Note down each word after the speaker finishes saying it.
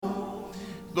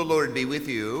The Lord be with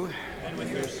you. And with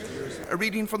your spirit. A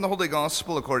reading from the Holy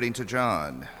Gospel according to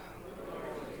John.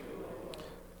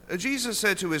 Jesus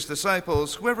said to his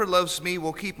disciples, "Whoever loves me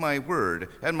will keep my word,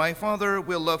 and my Father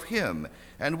will love him,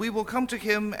 and we will come to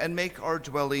him and make our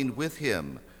dwelling with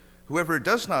him. Whoever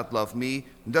does not love me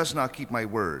does not keep my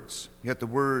words. Yet the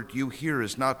word you hear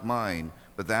is not mine,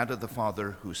 but that of the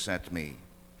Father who sent me.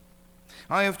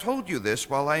 I have told you this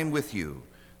while I am with you.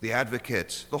 The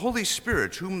Advocate, the Holy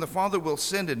Spirit, whom the Father will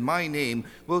send in my name,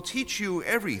 will teach you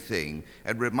everything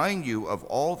and remind you of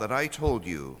all that I told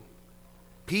you.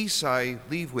 Peace I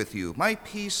leave with you, my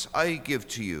peace I give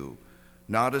to you.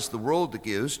 Not as the world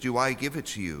gives do I give it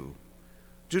to you.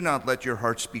 Do not let your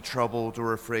hearts be troubled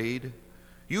or afraid.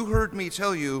 You heard me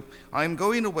tell you, I am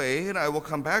going away and I will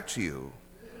come back to you.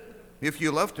 If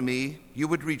you loved me, you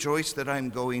would rejoice that I am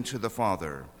going to the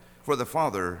Father, for the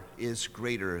Father is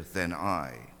greater than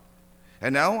I.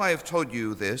 And now I have told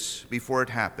you this before it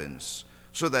happens,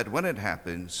 so that when it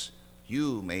happens,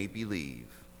 you may believe."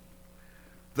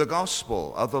 The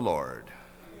Gospel of the Lord.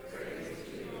 Praise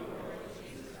to you, Lord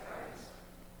Jesus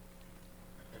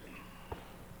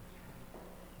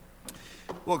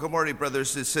Christ. Well, good morning,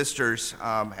 brothers and sisters.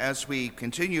 As we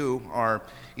continue our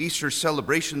Easter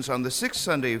celebrations on the sixth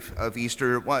Sunday of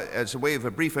Easter, as a way of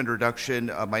a brief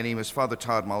introduction, my name is Father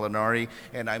Todd Molinari,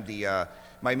 and I'm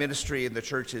my ministry in the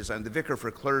church is I'm the vicar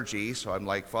for clergy, so I'm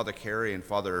like Father Carey and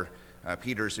Father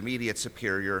Peter's immediate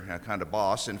superior, kind of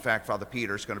boss. In fact, Father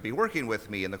Peter's going to be working with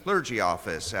me in the clergy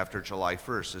office after July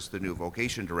 1st as the new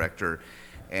vocation director.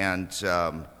 And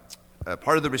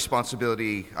part of the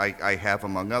responsibility I have,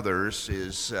 among others,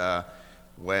 is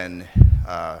when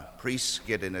priests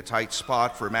get in a tight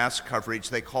spot for Mass coverage,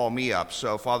 they call me up.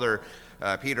 So Father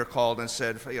Peter called and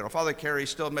said, Father Carey's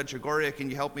still in Medjugorje,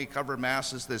 can you help me cover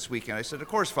Masses this weekend? I said, of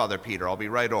course, Father Peter, I'll be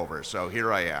right over. So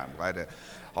here I am,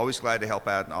 always glad to help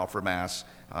out and offer Mass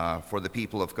for the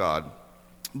people of God.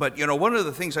 But, one of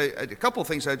the things, a couple of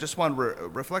things I just want to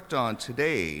reflect on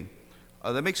today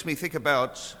that makes me think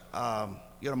about,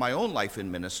 my own life in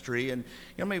ministry. And,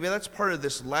 maybe that's part of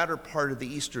this latter part of the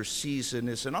Easter season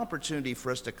is an opportunity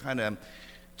for us to kind of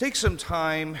take some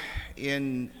time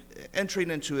in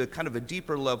entering into a kind of a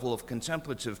deeper level of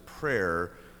contemplative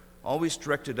prayer, always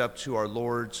directed up to our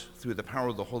Lord through the power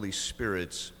of the Holy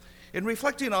Spirit, in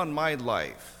reflecting on my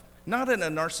life, not in a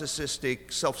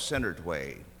narcissistic, self-centered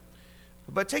way,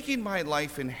 but taking my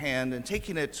life in hand and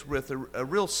taking it with a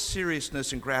real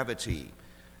seriousness and gravity.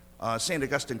 St.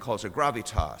 Augustine calls it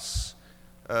gravitas,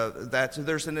 that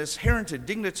there's an inherent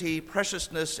dignity,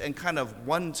 preciousness, and kind of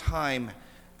one-time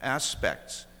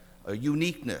aspect, a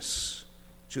uniqueness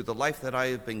to the life that I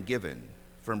have been given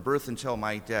from birth until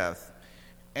my death.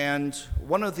 And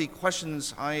one of the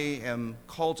questions I am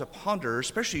called to ponder,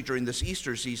 especially during this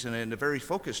Easter season in a very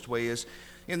focused way, is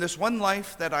in this one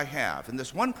life that I have, in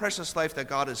this one precious life that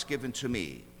God has given to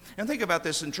me. And think about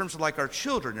this in terms of like our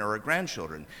children or our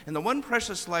grandchildren. In the one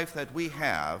precious life that we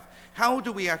have, how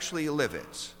do we actually live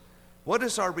it? What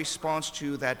is our response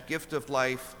to that gift of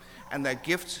life and that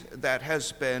gift that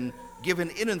has been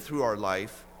given in and through our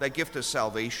life, that gift of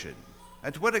salvation?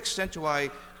 And to what extent do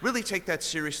I really take that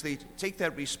seriously, take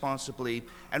that responsibly,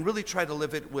 and really try to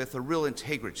live it with a real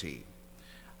integrity?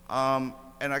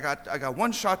 And I got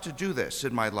one shot to do this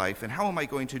in my life, and how am I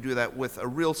going to do that with a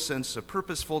real sense of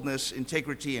purposefulness,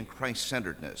 integrity, and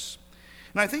Christ-centeredness?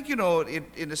 And I think,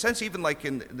 in a sense, even like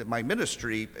in my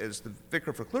ministry as the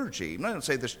vicar for clergy, I'm not going to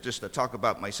say this just to talk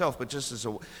about myself, but just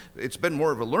it's been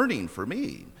more of a learning for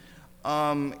me,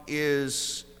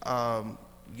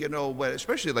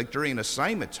 especially like during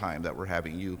assignment time that we're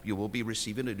having, you will be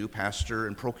receiving a new pastor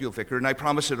and parochial vicar, and I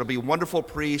promise it'll be wonderful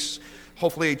priests,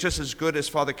 hopefully just as good as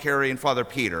Father Carey and Father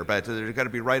Peter, but they're going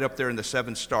to be right up there in the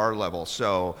 7-star level.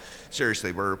 So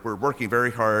seriously, we're working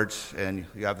very hard, and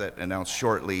you have that announced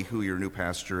shortly who your new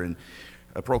pastor and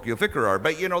parochial vicar are.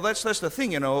 But that's the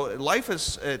thing. Life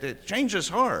change is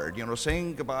hard.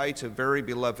 Saying goodbye to very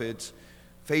beloved,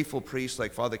 faithful priests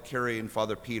like Father Carey and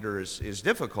Father Peter is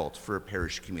difficult for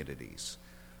parish communities.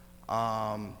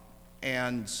 And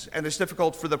it's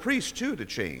difficult for the priest, too, to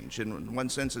change. In one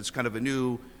sense, it's kind of a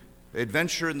new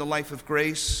adventure in the life of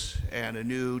grace and a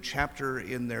new chapter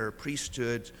in their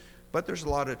priesthood. But there's a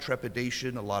lot of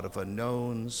trepidation, a lot of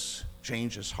unknowns.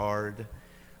 Change is hard.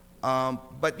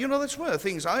 But, that's one of the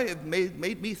things I have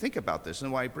made me think about this,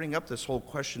 and why I bring up this whole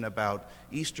question about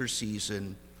Easter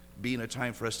season being a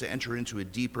time for us to enter into a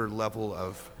deeper level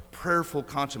of prayerful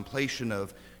contemplation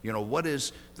of, what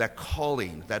is that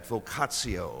calling, that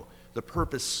vocatio, the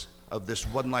purpose of this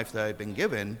one life that I've been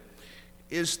given,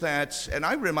 is that, and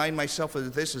I remind myself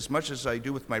of this as much as I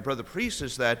do with my brother priest,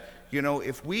 is that,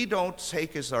 if we don't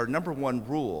take as our number one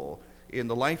rule in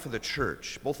the life of the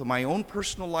church, both in my own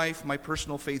personal life, my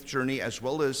personal faith journey, as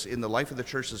well as in the life of the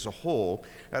church as a whole,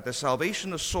 that the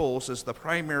salvation of souls is the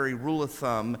primary rule of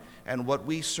thumb and what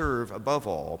we serve above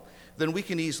all, then we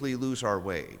can easily lose our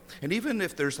way. And even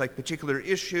if there's particular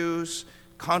issues,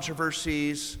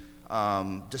 controversies,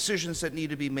 decisions that need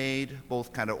to be made,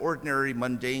 both kind of ordinary,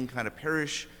 mundane, kind of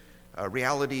parish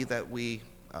reality that we,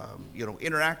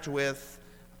 interact with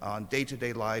on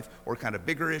day-to-day life, or kind of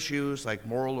bigger issues like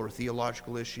moral or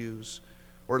theological issues,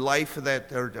 or life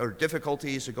that are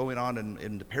difficulties that are going on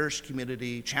in the parish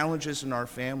community, challenges in our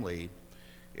family.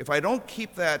 If I don't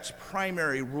keep that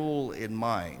primary rule in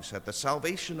mind, that the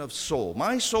salvation of soul,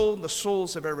 my soul and the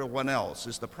souls of everyone else,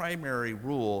 is the primary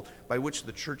rule by which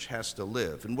the church has to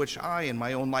live, in which I in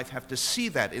my own life have to see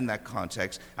that in that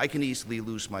context, I can easily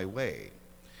lose my way.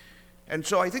 And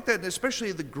so I think that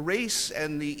especially the grace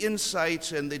and the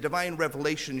insights and the divine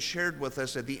revelation shared with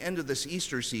us at the end of this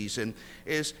Easter season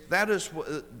is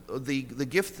the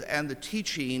gift and the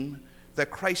teaching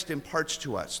that Christ imparts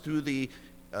to us through the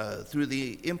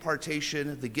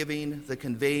impartation, the giving, the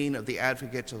conveying of the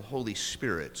advocate of the Holy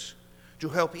Spirit, to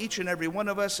help each and every one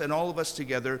of us and all of us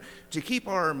together to keep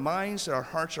our minds, our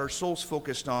hearts, our souls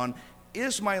focused on,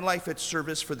 is my life at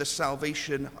service for the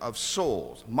salvation of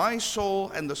souls, my soul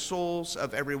and the souls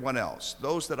of everyone else,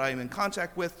 those that I am in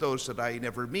contact with, those that I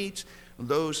never meet,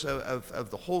 those of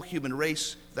the whole human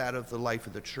race, that of the life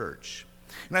of the church.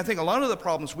 And I think a lot of the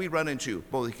problems we run into,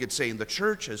 both you could say in the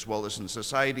church as well as in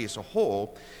society as a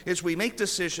whole, is we make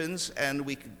decisions and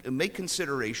we make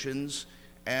considerations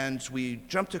and we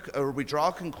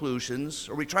draw conclusions,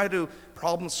 or we try to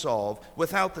problem solve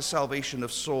without the salvation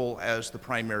of soul as the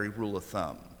primary rule of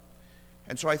thumb.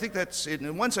 And so I think that's,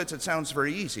 in one sense, it sounds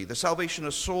very easy. The salvation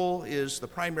of soul is the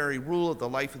primary rule of the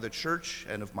life of the church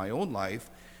and of my own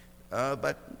life,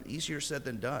 but easier said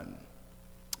than done.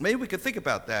 Maybe we could think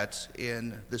about that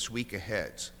in this week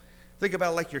ahead. Think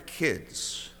about your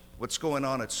kids, what's going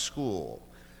on at school.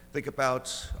 Think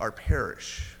about our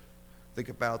parish. Think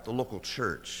about the local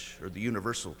church or the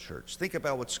universal church. Think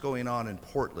about what's going on in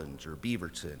Portland or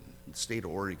Beaverton, in the state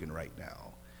of Oregon right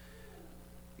now.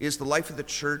 Is the life of the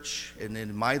church, and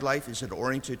in my life, is it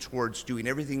oriented towards doing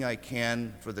everything I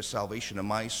can for the salvation of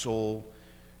my soul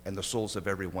and the souls of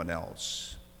everyone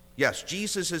else? Yes,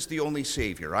 Jesus is the only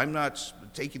Savior. I'm not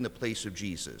taking the place of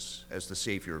Jesus as the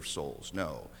Savior of souls.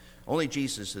 No, only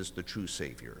Jesus is the true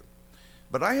Savior.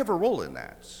 But I have a role in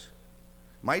that.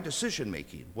 My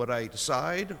decision-making, what I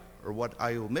decide or what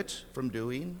I omit from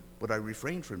doing, what I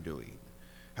refrain from doing,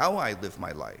 how I live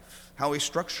my life, how I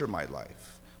structure my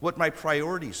life, what my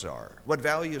priorities are, what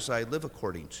values I live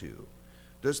according to.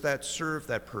 Does that serve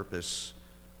that purpose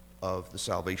of the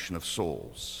salvation of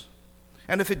souls?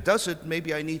 And if it doesn't,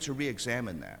 maybe I need to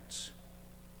re-examine that.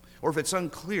 Or if it's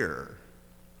unclear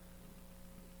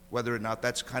whether or not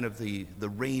that's kind of the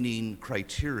reigning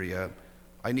criteria,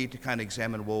 I need to kind of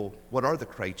examine, well, what are the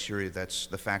criteria that's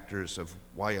the factors of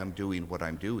why I'm doing what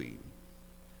I'm doing?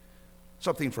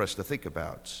 Something for us to think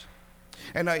about.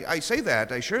 And I say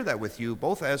that, I share that with you,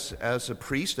 both as a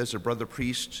priest, as a brother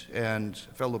priest and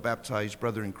fellow baptized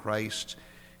brother in Christ,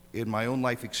 in my own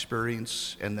life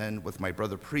experience, and then with my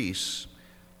brother priests,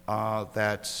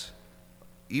 that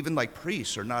even like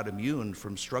priests are not immune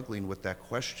from struggling with that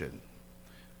question.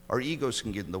 Our egos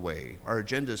can get in the way, our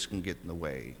agendas can get in the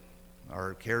way,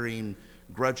 our carrying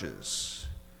grudges,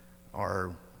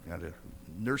 our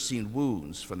nursing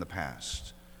wounds from the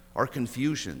past, our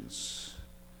confusions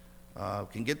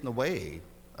can get in the way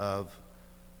of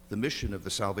the mission of the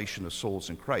salvation of souls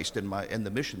in Christ and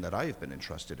the mission that I have been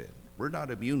entrusted in. We're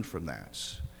not immune from that.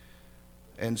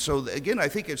 And so, again, I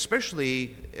think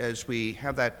especially as we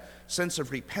have that sense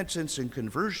of repentance and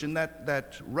conversion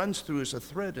that runs through as a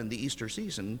thread in the Easter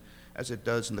season, as it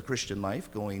does in the Christian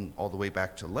life, going all the way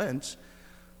back to Lent,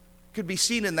 could be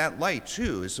seen in that light,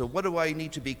 too. So what do I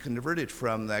need to be converted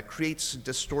from that creates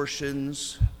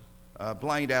distortions,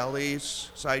 blind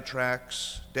alleys,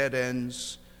 sidetracks, dead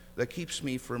ends, that keeps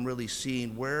me from really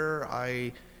seeing where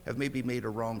I have maybe made a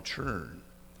wrong turn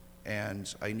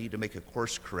and I need to make a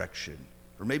course correction?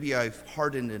 Or maybe I've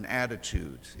hardened an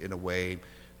attitude in a way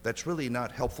that's really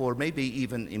not helpful, or maybe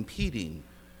even impeding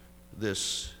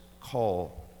this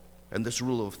call and this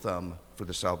rule of thumb for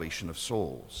the salvation of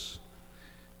souls.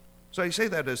 So I say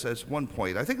that as one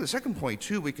point. I think the second point,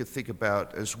 too, we could think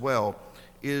about as well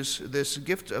is this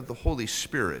gift of the Holy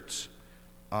Spirit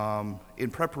in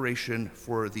preparation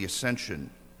for the ascension.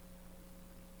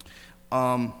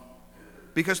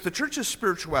 because the church's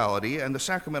spirituality and the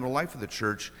sacramental life of the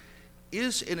church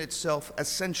is in itself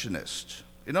ascensionist.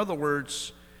 In other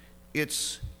words,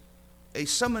 it's a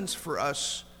summons for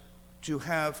us to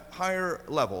have higher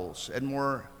levels and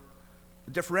more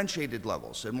differentiated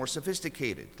levels and more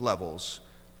sophisticated levels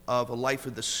of a life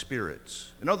of the Spirit.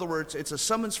 In other words, it's a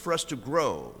summons for us to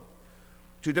grow,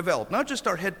 to develop not just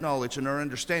our head knowledge and our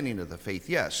understanding of the faith,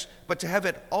 yes, but to have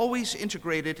it always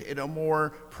integrated in a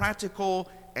more practical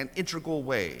and integral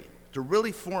way, to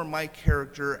really form my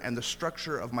character and the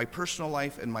structure of my personal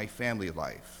life and my family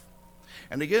life.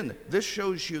 And again, this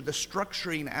shows you the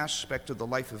structuring aspect of the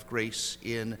life of grace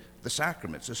in the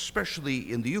sacraments,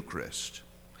 especially in the Eucharist.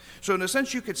 So in a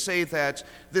sense, you could say that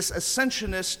this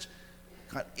ascensionist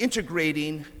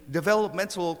integrating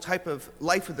developmental type of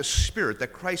life of the Spirit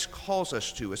that Christ calls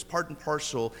us to as part and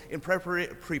parcel in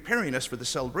preparing us for the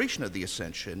celebration of the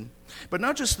Ascension, but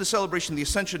not just the celebration of the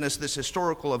Ascension as this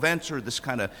historical event or this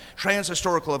kind of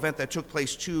trans-historical event that took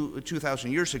place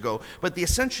 2,000 years ago, but the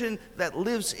Ascension that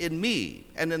lives in me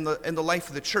and in the life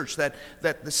of the church, that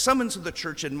the summons of the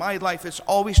church in my life is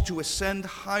always to ascend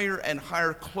higher and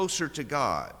higher, closer to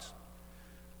God.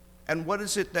 And what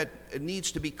is it that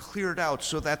needs to be cleared out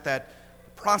so that that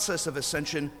process of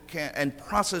ascension and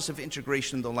process of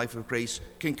integration in the life of grace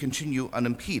can continue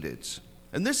unimpeded?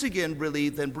 And this again really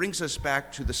then brings us back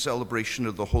to the celebration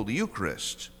of the Holy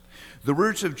Eucharist. The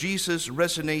words of Jesus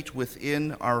resonate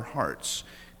within our hearts.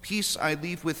 Peace I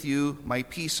leave with you, my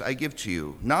peace I give to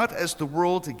you. Not as the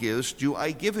world gives, do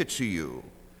I give it to you.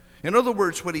 In other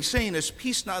words, what he's saying is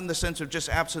peace not in the sense of just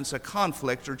absence of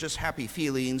conflict or just happy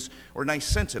feelings or nice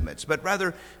sentiments, but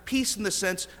rather peace in the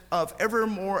sense of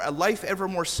a life ever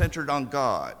more centered on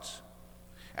God.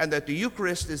 And that the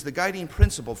Eucharist is the guiding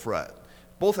principle for us,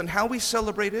 both in how we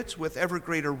celebrate it with ever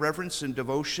greater reverence and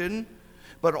devotion,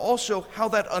 but also how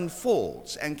that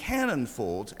unfolds and can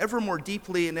unfold ever more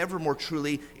deeply and ever more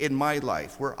truly in my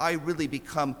life, where I really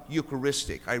become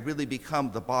Eucharistic, I really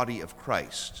become the body of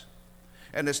Christ.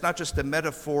 And it's not just a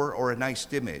metaphor or a nice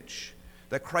image,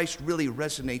 that Christ really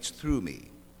resonates through me,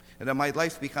 and that my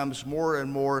life becomes more and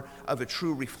more of a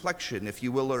true reflection, if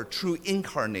you will, or a true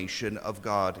incarnation of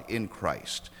God in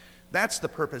Christ. That's the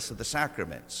purpose of the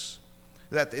sacraments,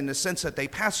 that in the sense that they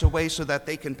pass away so that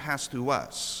they can pass through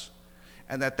us,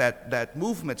 and that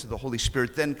movement of the Holy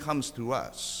Spirit then comes through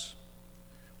us.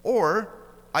 Or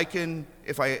I can,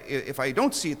 if I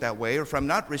don't see it that way, or if I'm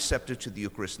not receptive to the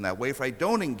Eucharist in that way, if I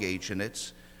don't engage in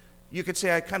it, you could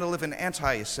say I kind of live an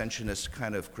anti-ascensionist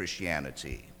kind of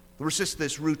Christianity. There's just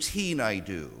this routine I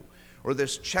do, or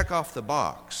this check off the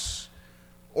box,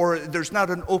 or there's not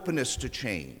an openness to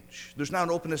change. There's not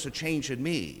an openness to change in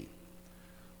me.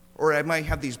 Or I might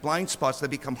have these blind spots that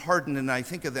become hardened, and I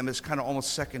think of them as kind of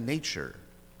almost second nature,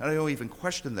 and I don't even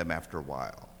question them after a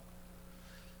while.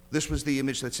 This was the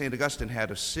image that St. Augustine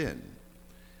had of sin.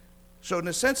 So in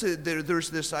a sense, there's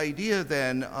this idea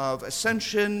then of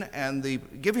ascension and the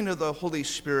giving of the Holy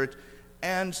Spirit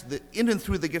and in and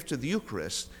through the gift of the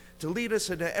Eucharist to lead us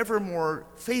into ever more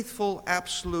faithful,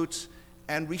 absolute,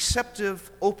 and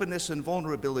receptive openness and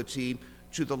vulnerability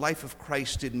to the life of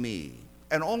Christ in me.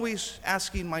 And always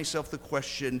asking myself the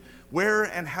question, where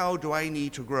and how do I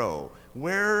need to grow?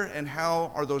 Where and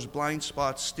how are those blind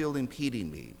spots still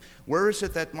impeding me? Where is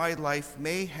it that my life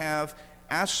may have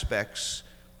aspects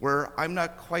where I'm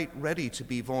not quite ready to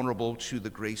be vulnerable to the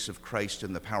grace of Christ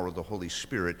and the power of the Holy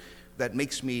Spirit that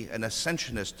makes me an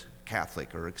ascensionist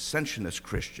Catholic or ascensionist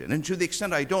Christian? And to the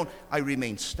extent I don't, I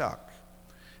remain stuck.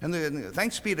 And then,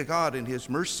 thanks be to God in His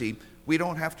mercy, we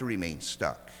don't have to remain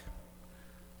stuck.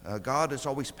 God is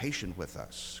always patient with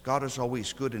us. God is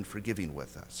always good and forgiving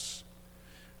with us.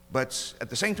 But at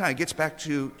the same time, it gets back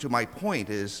to my point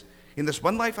is, in this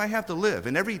one life I have to live,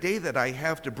 and every day that I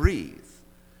have to breathe,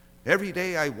 every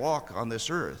day I walk on this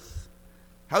earth,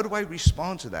 how do I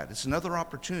respond to that? It's another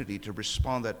opportunity to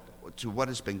respond to what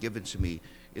has been given to me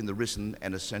in the risen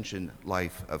and ascension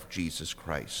life of Jesus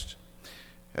Christ.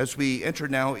 As we enter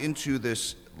now into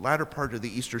this latter part of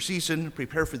the Easter season,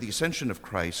 prepare for the ascension of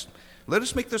Christ, let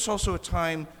us make this also a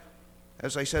time,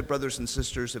 as I said, brothers and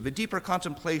sisters, of a deeper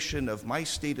contemplation of my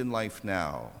state in life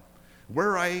now,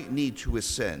 where I need to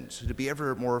ascend, to be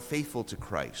ever more faithful to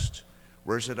Christ.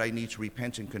 Where is it I need to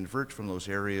repent and convert from those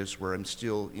areas where I'm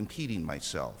still impeding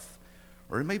myself?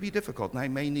 Or it may be difficult, and I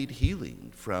may need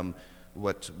healing from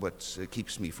what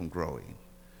keeps me from growing.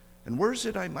 And where is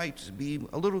it I might be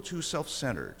a little too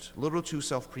self-centered, a little too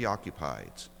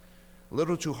self-preoccupied, a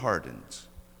little too hardened,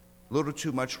 a little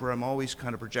too much where I'm always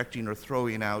kind of projecting or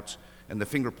throwing out and the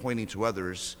finger pointing to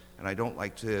others, and I don't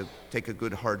like to take a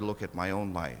good hard look at my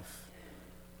own life.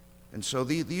 And so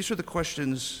these are the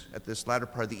questions at this latter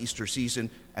part of the Easter season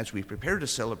as we prepare to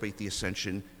celebrate the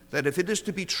Ascension, that if it is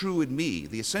to be true in me,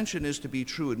 the Ascension is to be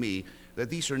true in me, that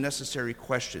these are necessary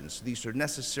questions. These are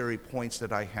necessary points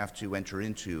that I have to enter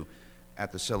into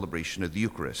at the celebration of the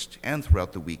Eucharist and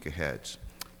throughout the week ahead.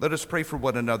 Let us pray for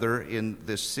one another in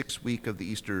this 6th week of the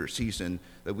Easter season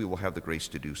that we will have the grace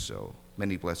to do so.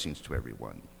 Many blessings to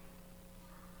everyone.